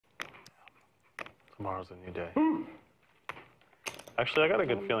Tomorrow's a new day. Actually, I got a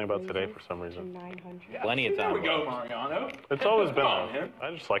good feeling about today for some reason. 900. Yeah, plenty of time. There we go, Mariano. It's always been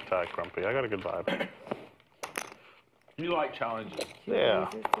I just like to act grumpy. I got a good vibe. You like challenges. Yeah.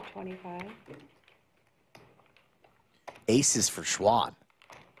 Raises to 25. Aces for Schwan.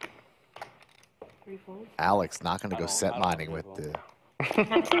 3 folds. Alex not going to go set mining with the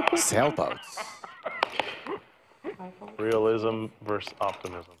sailboats. 5 folds. Realism versus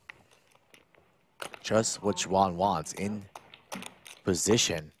optimism. Just what Schwan wants. In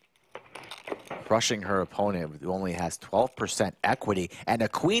position. Crushing her opponent who only has 12% equity. And a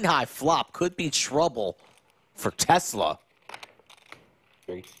queen high flop could be trouble for Tesla.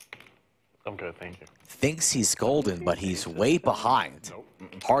 I'm good, thank you. Thinks he's golden, but he's way behind.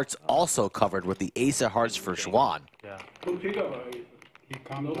 Hearts also covered with the ace of hearts for Schwan. Yeah. Who's he got? He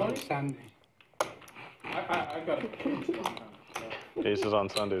comes on Sunday. I got it. Aces on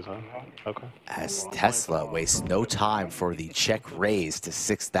Sundays, huh? Okay. As Tesla wastes no time for the check raise to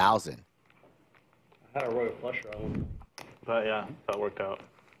 6,000. I had a royal flush draw. But yeah, that worked out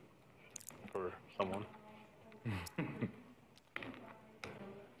for someone.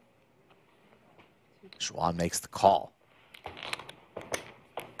 Schwan makes the call.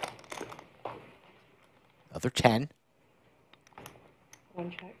 Another 10.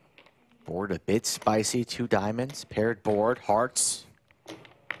 1 check. Board a bit spicy. 2 diamonds. Paired board. Hearts.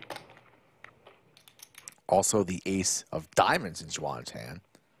 Also the ace of diamonds in Schwan's hand.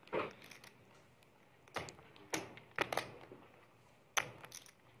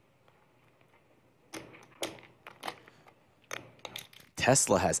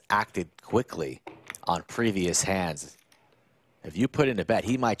 Tesla has acted quickly on previous hands. If you put in a bet,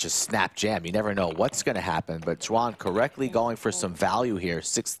 he might just snap jam. You never know what's going to happen, but Schwan correctly going for some value here.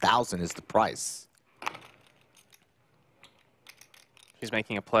 6,000 is the price. She's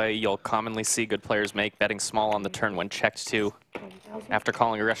making a play you'll commonly see good players make, betting small on the turn when checked to, 20,000. after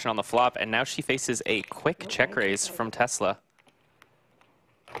calling aggression on the flop, and now she faces a quick check raise from Tesla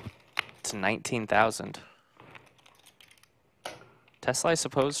to 19,000. Tesla, I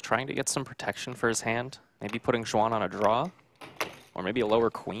suppose, trying to get some protection for his hand, maybe putting Schwan on a draw, or maybe a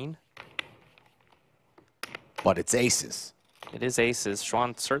lower queen. But it's aces. It is aces.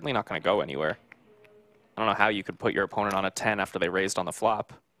 Schwan's certainly not going to go anywhere. I don't know how you could put your opponent on a 10 after they raised on the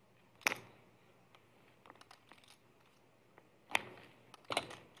flop.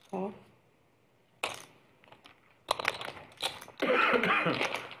 Oh.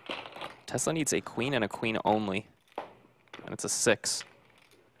 Tesla needs a queen and a queen only, and it's a 6.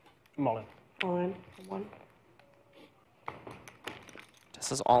 I'm all in. All in. 1.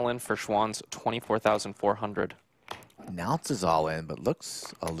 This is all in for Schwan's 24,400. Announces all in, but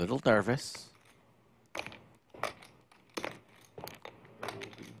looks a little nervous.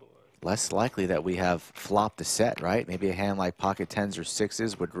 Less likely that we have flopped the set, right? Maybe a hand like pocket 10s or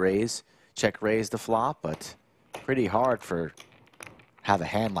 6s would raise, check raise the flop, but pretty hard for have a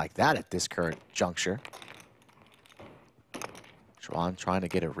hand like that at this current juncture. Schwan trying to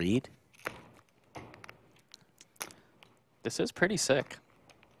get a read. This is pretty sick.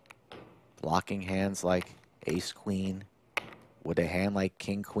 Blocking hands like ace queen. Would a hand like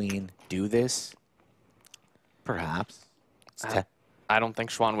king queen do this? Perhaps. I don't think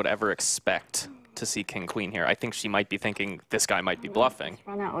Schwan would ever expect to see king queen here. I think she might be thinking this guy might be bluffing. This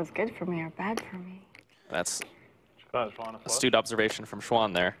run out was good for me or bad for me. That's Got Schwan a flush. astute observation from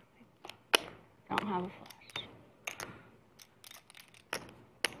Schwan there. Don't have a flush.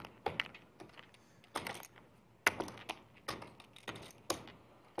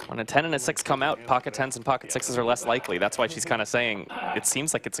 When a 10 and a 6 come out, pocket 10s and pocket 6s are less likely. That's why she's kind of saying it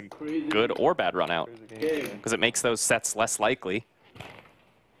seems like it's a good or bad run out, because it makes those sets less likely.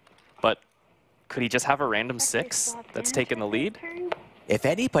 But could he just have a random 6 that's taken the lead? If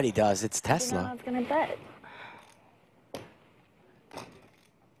anybody does, it's I Tesla. was gonna bet.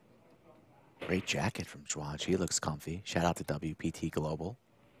 Great jacket from Schwan. She looks comfy. Shout out to WPT Global.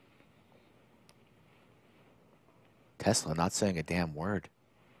 Tesla not saying a damn word.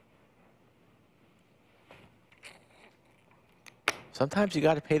 Sometimes you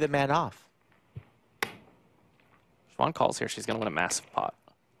got to pay the man off. Schwan calls here. She's going to win a massive pot.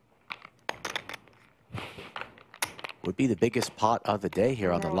 Would be the biggest pot of the day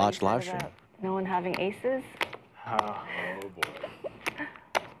here on the Lodge live stream. No one having aces? Oh, boy.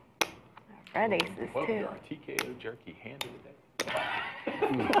 Red aces, Well, too. our TKO jerky hand of the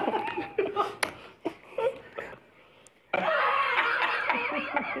day.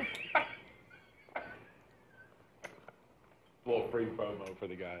 A little free promo for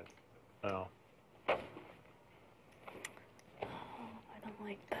the guys. Oh. I don't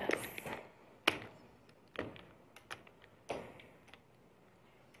like this.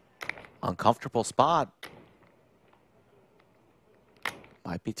 Uncomfortable spot.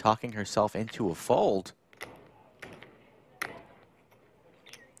 Might be talking herself into a fold.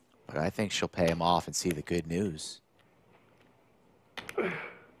 But I think she'll pay him off and see the good news.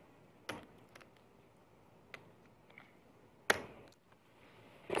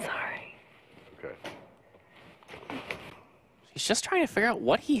 Sorry. Okay. He's just trying to figure out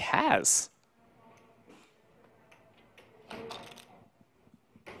what he has.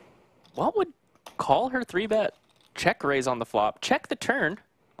 What would call her 3-bet, check raise on the flop, check the turn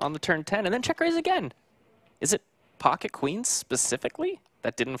on the turn 10, and then check raise again? Is it pocket queens specifically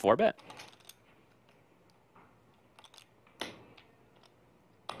that didn't 4-bet?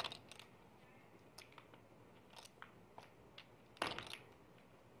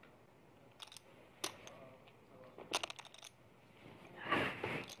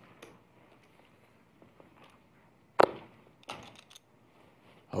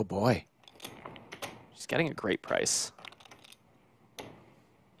 Oh boy. She's getting a great price.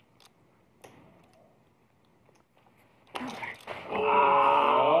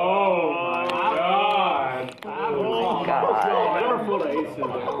 I never fooled aces there.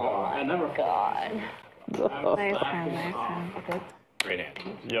 I never God. Nice hand, nice hand. Okay. Great hand.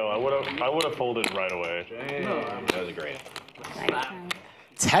 Yo, I would have folded right away. That was a great hand. Nice hand.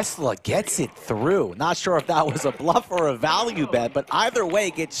 Tesla gets it through. Not sure if that was a bluff or a value bet, but either way,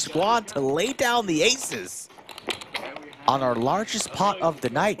 gets Squan to lay down the aces. On our largest pot of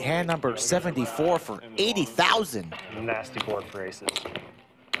the night, hand number 74 for 80,000. Nasty board for aces.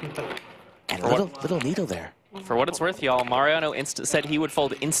 And little needle there. For what it's worth, y'all, Mariano said he would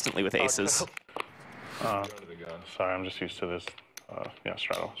fold instantly with aces. Sorry, I'm just used to this. Yeah,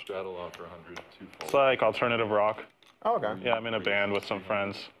 straddle. Straddle offer 100, 2 It's fold. like alternative rock. Oh, okay. Yeah, I'm in a band with some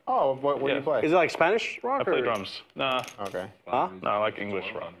friends. Oh, what do Yeah. you play? Is it like Spanish rock I play or drums. Nah, Okay. Huh? no, I like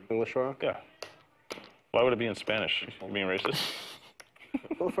English rock. English rock? Yeah. Why would it be in Spanish? You being racist?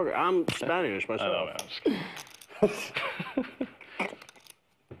 Motherfucker, I'm Spanish I know, myself. man. I'm just kidding.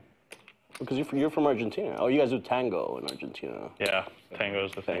 Because you're from Argentina. Oh, you guys do tango in Argentina. Yeah,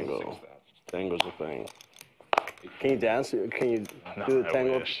 tango's the thing. Tango. Tango's the thing. Can you dance? Can you No, do the I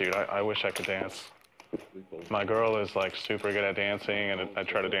tango? wish, dude. I wish I could dance. My girl is like super good at dancing, and I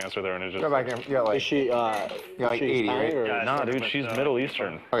try to dance with her, and it just. Go back in. Yeah, Is like. she, like she's 80, right? Hispanic or Yeah, nah, dude, she's Middle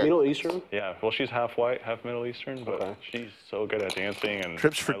Eastern. Okay. Middle Eastern? Yeah, well, she's half white, half Middle Eastern, but Okay. she's so good at dancing and.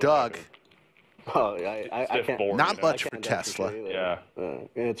 Trips for I look Doug. like Oh, yeah, I stiff can't. board, Not you know? much I for can't dance Tesla. either. Yeah. And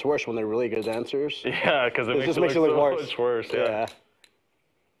it's worse when they're really good dancers. Yeah, because it, just makes makes it look so worse. much worse. Yeah.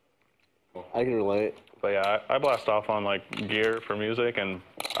 I can relate. But yeah, I blast off on like gear for music, and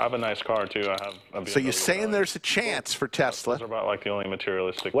I have a nice car too. I have. A So you're BMW, saying there's a chance for Tesla. Those are about like the only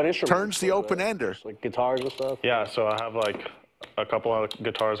materialistic. What instrument? Turns the open-ender. Like guitars and stuff? Yeah, so I have like a couple of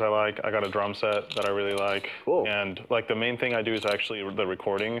guitars I like. I got a drum set that I really like. Cool. And like the main thing I do is actually the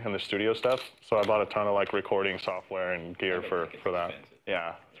recording and the studio stuff. So I bought a ton of like recording software and gear for that.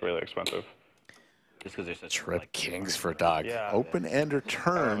 Yeah, it's really expensive. Just because they're such Trip kings for Doug. Yeah. Open-ender I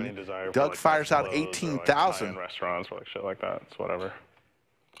don't have any turn. desire for, Doug like, fires nice out clothes or, like, 18,000. high-end restaurants or like shit like that. It's whatever.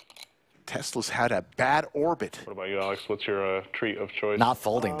 Tesla's had a bad orbit. What about you, Alex? What's your treat of choice? Not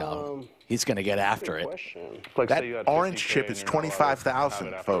folding, though. He's going to get after it. Question. Like, That say you had orange 50K chip and is you're not allowed to have it 25,000,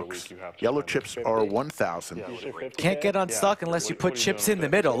 after a folks. week, you have to Yellow spend it. chips are 1,000. Usually 50K? Can't get unstuck unless you put what are you chips doing in the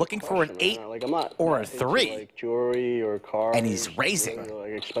with it? middle. Looking for an 8 Like, I'm not or a into, 3. like jewelry or cars. And he's raising. Or,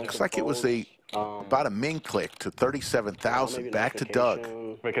 like, expensive Looks like it was phones. about a min click to 37,000. Maybe Back nice to Doug.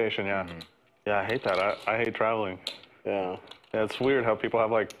 vacation. Vacation, yeah. Yeah, I hate that. I hate traveling. Yeah. Yeah, it's weird how people have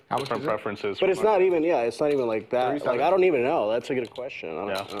like much different is it? preferences. But it's for, not even, it's not even like that. 37? Like, I don't even know. That's a good question. I don't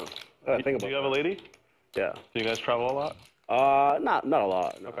Yeah. know. I gotta think Do about you have a lady? Yeah. Do you guys travel a lot? Not a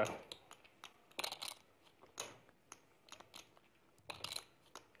lot. No. Okay.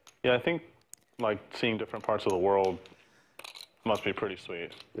 Yeah, I think like seeing different parts of the world must be pretty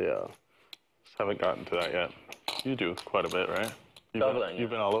sweet. Yeah. Just haven't gotten to that yet. You do quite a bit, right? You've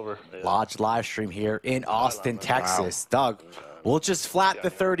been all over. Lodge live stream here in Austin, Texas. Doug, we'll just flat the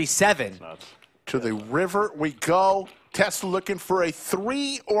 37. Nuts. To the river we go. Tesla looking for a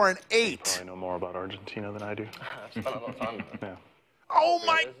 3 or an 8. I know more about Argentina than I do. Yeah. Oh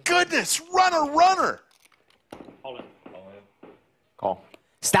my goodness! Runner! Call.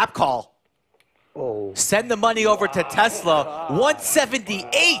 Stop call. Oh. Send the money over to Tesla.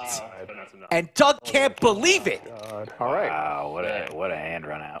 178. And Doug can't believe it. All right. Wow, what a hand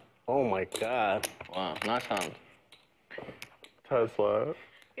run out. Oh my God. Wow, nice hand. Tesla.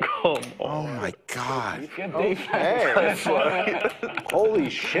 Oh my God. Hey. Holy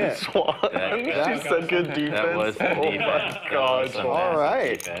shit. She said good defense. Oh my God. All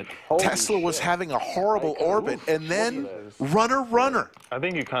right. Holy Tesla was shit. having a horrible orbit, and then runner. I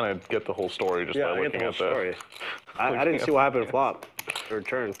think you kind of get the whole story just by I get looking the whole at the. story. I didn't see what happened in flop or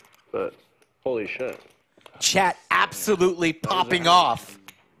turn, but holy shit. Chat absolutely popping off.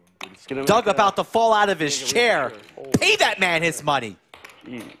 Doug about to fall out of his chair. Pay that man his money.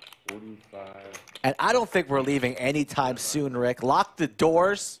 And I don't think we're leaving anytime soon, Rick. Lock the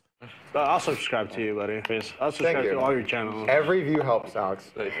doors. I'll subscribe to you, buddy. I'll subscribe you. to all your channels. Every view helps, Alex.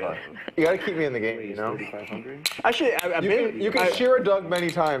 You gotta keep me in the game, you know? Actually, You can shear a Doug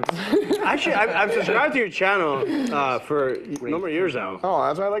many times. Actually, I've subscribed to your channel for a number of years now. Oh,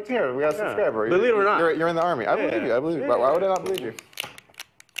 that's what I like to hear. We got a subscriber. Believe it or not. You're in the army. I believe you. I believe you. Why would I not believe you?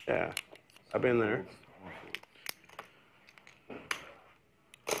 Yeah, I've been there.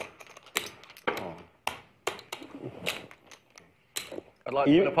 I'd like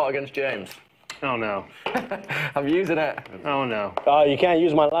to win a pot against James. Oh no. I'm using it. Oh no. You can't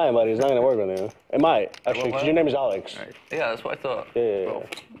use my line, buddy. It's not gonna work with you. It might actually, because your name is Alex. Yeah, that's what I thought. Yeah.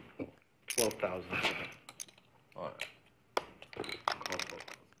 12,000.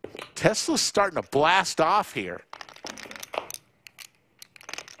 Tesla's starting to blast off here.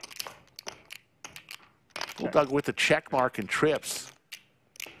 Bulldog with the check mark and trips.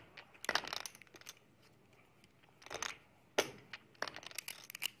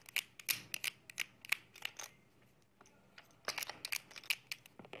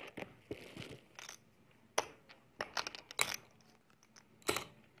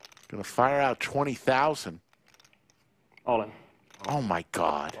 Gonna fire out 20,000. All in. Oh my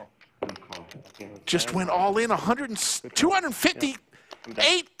God. Just went all in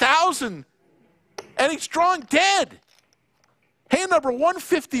 258,000. And he's drawing dead. Hand number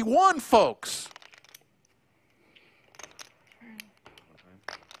 151, folks.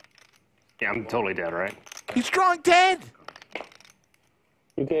 Yeah, I'm totally dead, right? He's drawing dead.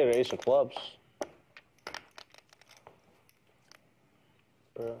 You can get an ace of clubs.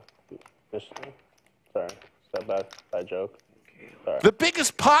 This thing. Sorry, is that bad joke? Sorry. The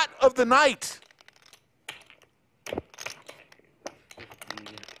biggest pot of the night.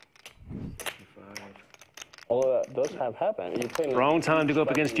 All of that does have happened. You're playing Wrong time to go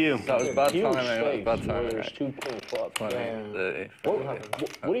up against you. That was bad huge timing. That was stakes bad where timing. there's 2 king clubs. 30.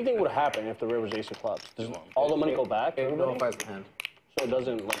 What do you think would happen if the river's ace of clubs? Does all the money go back? It nullifies the hand. So it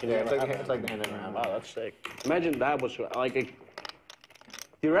doesn't like. Yeah, it's like the hand never happened. Wow, that's sick. Imagine that was like it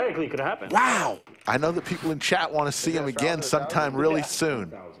theoretically could happen. Wow. I know that people in chat want to see him again sometime really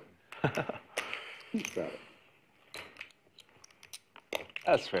soon.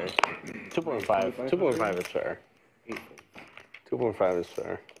 That's fair. 2.5. 2.5 is fair. 2.5 is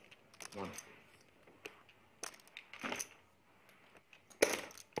fair.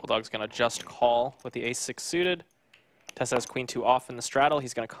 Bulldog's going to just call with the ace-6 suited. Tessa has queen-2 off in the straddle.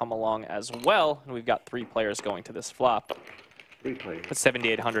 He's going to come along as well, and we've got 3 players going to this flop. 3 players. Put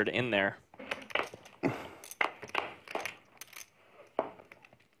 7,800 in there.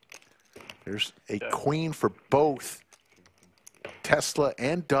 There's a queen for both Tesla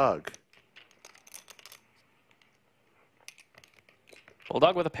and Doug.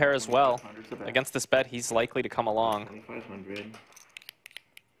 Bulldog with a pair as well. Against this bet, he's likely to come along. 2,500.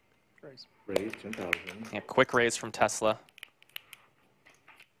 Raise 10,000. Yeah, quick raise from Tesla.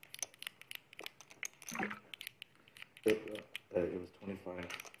 It was 25.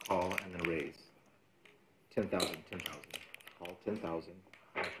 Call and then raise. 10,000. 10,000. Call 10,000.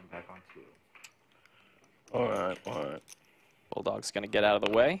 Back on 2. All right. Bulldog's going to get out of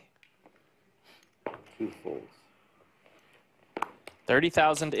the way. 2 folds.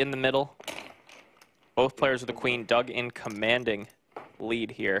 30,000 in the middle. Both players with a queen. Doug in commanding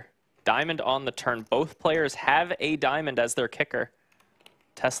lead here. Diamond on the turn. Both players have a diamond as their kicker.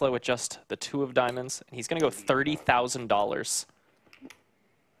 Tesla with just the 2 of diamonds. And he's going to go $30,000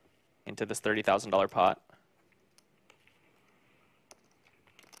 into this $30,000 pot.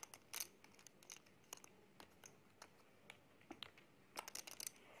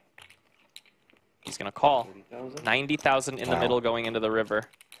 He's going to call. 90,000 in the middle going into the river.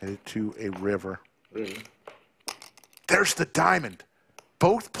 Headed to a river. Really? There's the diamond.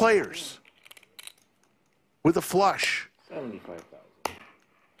 Both players with a flush. 75,000.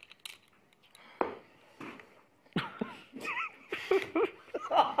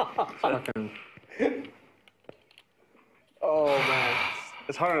 Oh man,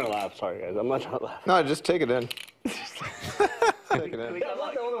 it's hard to laugh. Sorry guys, I'm not trying to laugh. No, just take it in. Taking it. I'm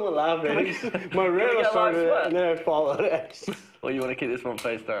not the only one laughing. Mariano started it, and then I followed it. Well, you want to keep this one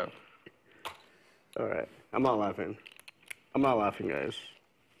face down? All right. I'm not laughing. I'm not laughing, guys.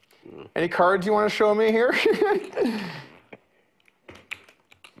 Any cards you want to show me here?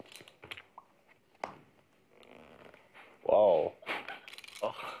 Whoa.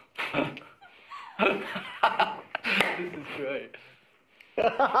 This is great.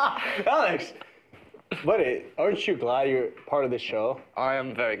 Alex, buddy, aren't you glad you're part of this show? I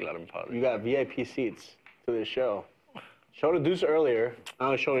am very glad I'm part of it. You got VIP seats to this show. Showed a deuce earlier.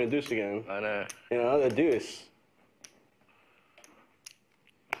 Now I'm showing a deuce again. I know. You know, the deuce.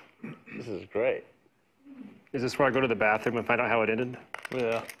 This is great. Is this where I go to the bathroom and find out how it ended?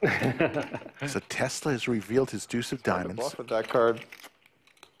 Yeah. So Tesla has revealed his deuce of diamonds. Bluff with that card.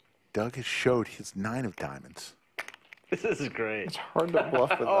 Doug has showed his 9 of diamonds. This is great. It's hard to bluff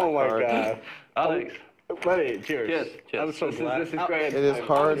with Oh that my card. God. Alex. Buddy, cheers. Cheers. Cheers. I'm so glad. This is great. It is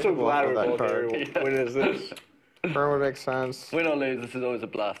hard I'm so to bluff glad with we're that both card. here. When is this? Turn would make sense. Win or lose, this is always a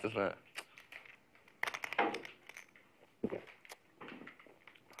blast, isn't it?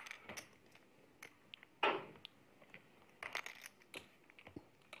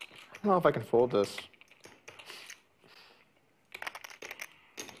 I don't know if I can fold this.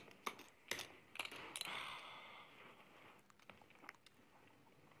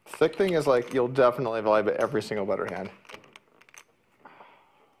 Thick thing is like, you'll definitely vibe at every single better hand.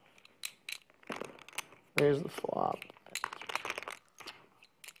 Raise the flop.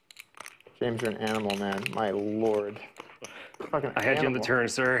 James, you're an animal, man. My lord. Fucking I had you on the animal. turn,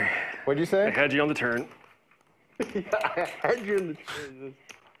 sir. What'd you I say? had you on the turn. I heard you in the turn.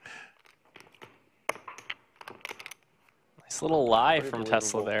 Nice little lie from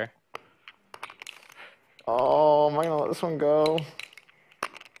Tesla there. Oh, am I gonna let this one go?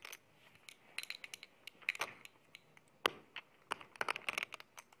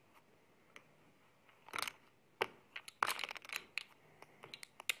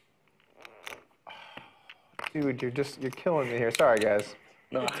 Dude, you're killing me here. Sorry, guys.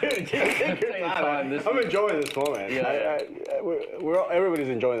 No. Dude, take your time. This I'm enjoying this moment. Yeah. Everybody's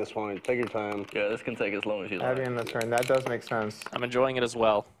enjoying this moment. Take your time. Yeah, this can take as long as you like. Heavy in the turn. That does make sense. I'm enjoying it as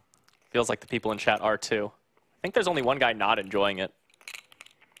well. Feels like the people in chat are too. I think there's only one guy not enjoying it.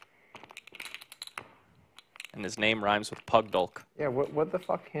 And his name rhymes with Pugdulk. Yeah, what the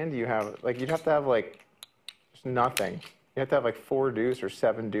fuck hand do you have? Like, you'd have to have, like, just nothing. You have to have, like, 4 deuce or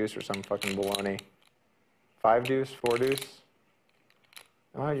 7 deuce or some fucking baloney. 5 deuce, 4 deuce.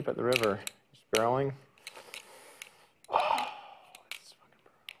 Oh, you bet the river. Just barreling. Oh, it's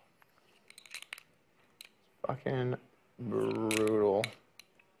fucking brutal.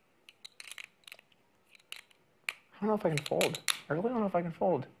 I don't know if I can fold. I really don't know if I can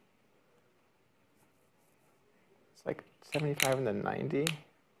fold. It's like 75 and then 90.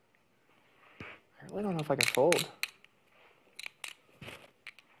 I really don't know if I can fold.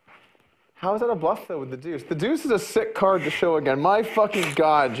 How is that a bluff, though, with the deuce? The deuce is a sick card to show again. My fucking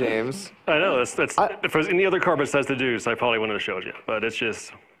God, James. I know, if there's any other card besides the deuce, I probably wouldn't have showed you. But it's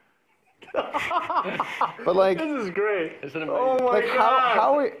just... But, like... This is great. It's an amazing, Oh my Like, God.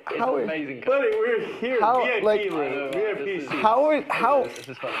 how amazing Buddy, we're here. How, VIP like- room. VIP seats.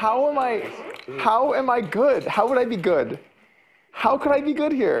 how am I good? How would I be good? How could I be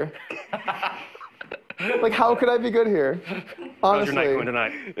good here? Like, how could I be good here? How's your night Honestly, going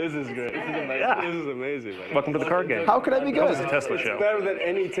tonight? This is great. This is amazing. Yeah. This is amazing, man. Welcome to the card game. how could I be This is a good? Tesla show. Better than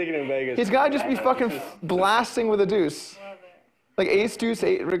any ticket in Vegas. He's gotta just be fucking blasting with a deuce. Like ace, deuce,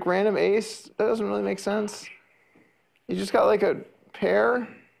 eight, like random ace. That doesn't really make sense. You just got like a pair.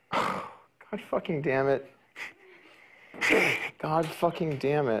 God fucking damn it. God fucking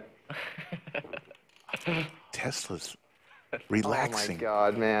damn it. Tesla's Oh relaxing. my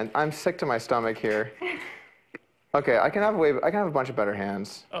God, man. I'm sick to my stomach here. Okay, I can have a bunch of better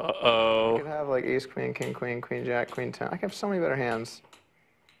hands. I Uh-oh. can have like ace, queen, king, queen, jack, queen, 10. I can have so many better hands.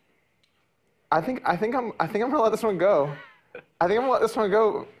 I think I'm gonna let this one go. I think I'm gonna let this one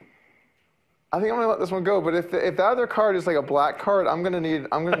go. But if the other card is like a black card, I'm gonna need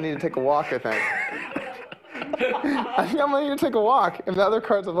to take a walk. I think. I think I'm gonna need to take a walk if the other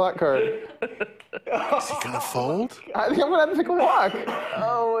card's a black card. Is he gonna fold? I think I'm gonna have to take a walk.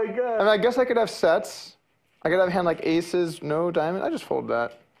 Oh my God. I mean, I guess I could have sets. I could have a hand like aces, no diamond. I just fold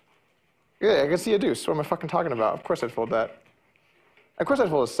that. Yeah, I can see a deuce. What am I fucking talking about? Of course I'd fold that. Of course I'd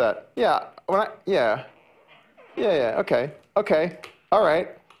fold a set. Yeah. Yeah. Okay. All right.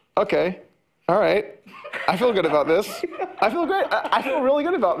 Okay. All right. I feel good about this. I feel great. I feel really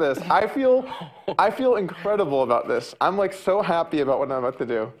good about this. I feel incredible about this. I'm like so happy about what I'm about to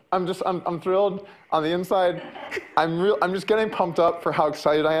do. I'm thrilled on the inside. I'm just getting pumped up for how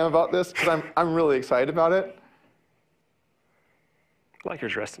excited I am about this because I'm really excited about it. I like your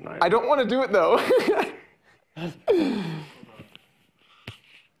dress tonight. I don't want to do it though.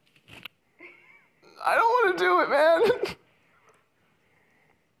 I don't want to do it, man.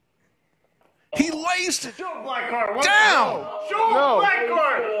 He laced it. Show a black card. Down. Show a black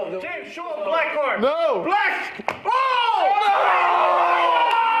card. James, show a black card. No. Black. Oh!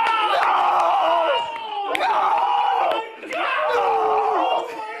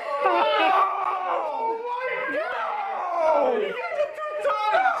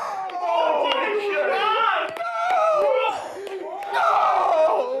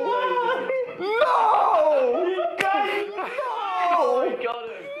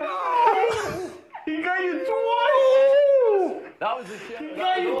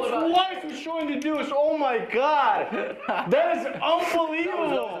 Showing the deuce. Oh my God, that is unbelievable.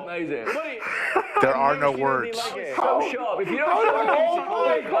 That was amazing. There are no words. So sharp. If you don't show the deuce, oh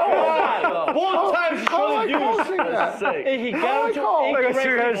my God. Both times he showed the deuce. And he got him to Let's see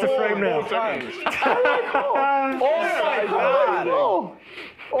who has the frame now. Oh my God.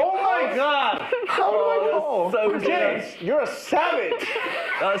 Oh my God. How do I call? So James, you're a savage.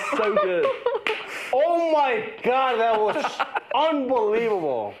 That's so good. Oh my God, that was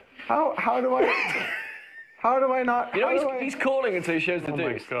unbelievable. How do I not? You know, he's calling until he shows the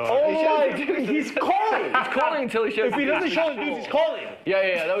deuce. Oh my God, he's calling. He's calling until he shows If the he deuce. doesn't show the deuce, he's calling.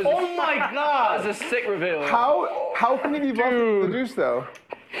 Yeah, that was Oh my God. that was a sick reveal. How can he be bluffing the deuce though?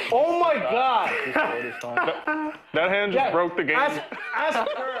 Oh my God. That hand just broke the game. Ask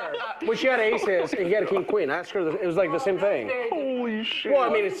her when she had aces and he had a king queen. Ask her. It was like the same thing. Holy shit. Well, I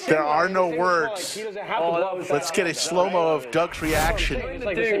mean, it's There are no same words. He doesn't have to bluff. Let's get a slow-mo of Doug's reaction. It's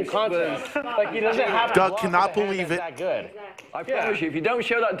like the same concept. Like he doesn't have to Doug bluff cannot with a hand believe that's it. that good. I promise you, if you don't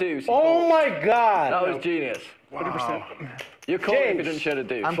show that deuce, Oh my God. that was genius. 100%. You're calling if you James. didn't show the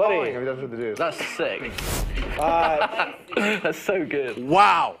deuce. I'm calling if he doesn't do the deuce. That's sick. That's so good.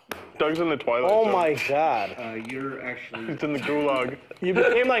 Wow. Doug's in the twilight Oh zone. my God. You're actually. He's in the gulag. You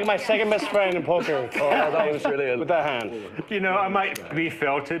became like my second best friend in poker. Oh, that was really good. With that hand. You know, I might be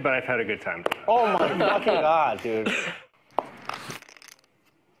felted, but I've had a good time. Oh my fucking God, dude.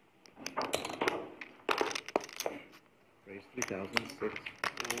 Raise 3,000, 6,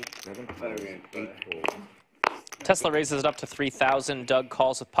 7, 5, 8 fold. Tesla raises it up to 3,000. Doug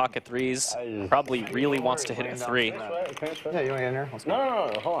calls with pocket threes. Probably really wants to hit a three. Yeah, you want to get in there? Let's go.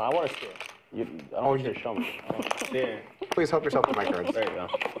 No, hold on. I want to see it. I don't want you to show me. I want to see it. Please help yourself to my cards. There you go.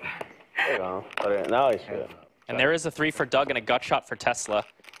 There you go. Okay, now I see it. And there is a three for Doug and a gut shot for Tesla.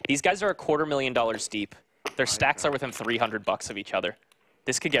 These guys are $250,000 deep. Their stacks are within $300 of each other.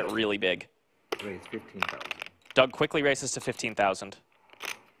 This could get really big. Raise 15,000. Doug quickly races to 15,000.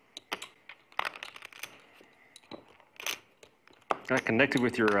 That connected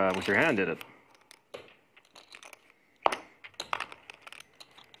with your hand, did it?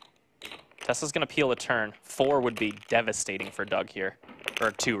 Tesla's going to peel a turn. 4 would be devastating for Doug here.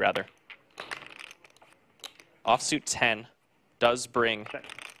 Or 2, rather. Offsuit 10 does bring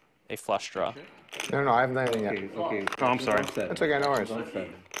a flush draw. No, I haven't done anything yet. Okay. Oh, I'm sorry. That's okay, no worries.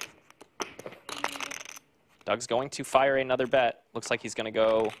 7. Doug's going to fire another bet. Looks like he's going to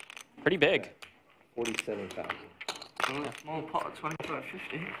go pretty big. 47,000. Small pot,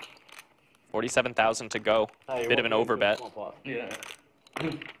 25.50. 47,000 to go. Bit of an overbet. Yeah.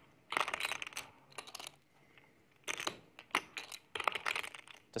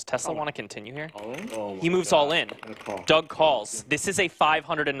 Does Tesla want to continue here? All in? Oh He moves all in. And a call. Doug calls. This is a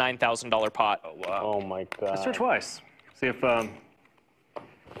 $509,000 pot. Oh, wow. Oh my God. Let's search twice. See if Oh,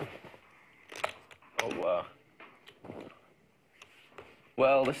 wow.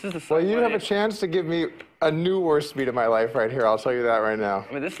 Well, this is the same Well, you have way- a chance to give me a new worst beat of my life right here. I'll tell you that right now.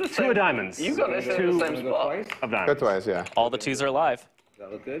 I mean, this is the 2 same. of diamonds. You got this in Two the same Wanna go spot. twice? of Go diamonds. twice, yeah. All the 2s are live. Does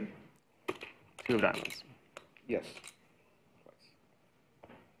that look good? 2 of diamonds. Yes.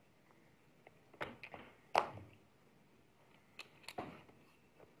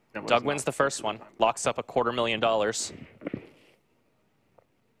 That was Doug not- wins the first one. Locks up $250,000.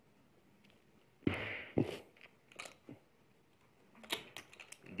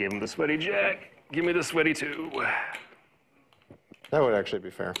 Give him the sweaty jack. Give me the sweaty 2. That would actually be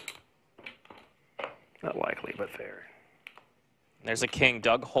fair. Not likely, but fair. There's a king.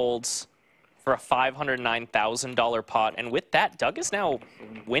 Doug holds for a $509,000 pot. And with that, Doug is now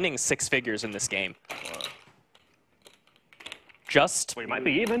winning 6 figures in this game. Just We might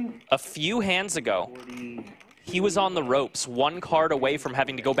be even. a few hands ago, he was on the ropes, one card away from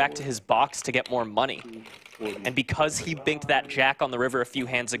having to go back to his box to get more money. And because he binked that jack on the river a few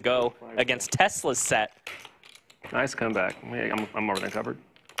hands ago against Tesla's set, Nice comeback. Yeah, I'm more than covered.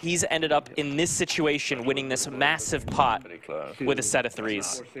 he's ended up in this situation winning this massive pot Pretty close. with a set of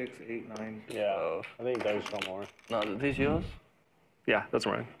threes. 4, 6, 8, 9. Yeah, I think there's some more. No, are these yours? Yeah, that's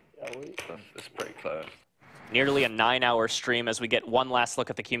right. It's pretty close. Nearly a 9-hour stream as we get one last look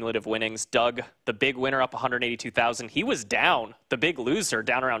at the cumulative winnings. Doug, the big winner, up 182,000. He was down. The big loser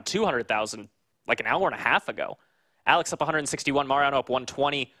down around 200,000 like an hour and a half ago. Alex up 161, Mariano up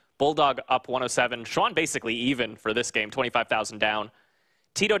 120, Bulldog up 107. Sean basically even for this game, 25,000 down.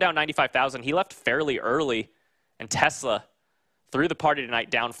 Tito down 95,000. He left fairly early. And Tesla through the party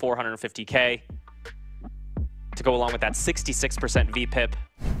tonight down 450K to go along with that 66% VPIP.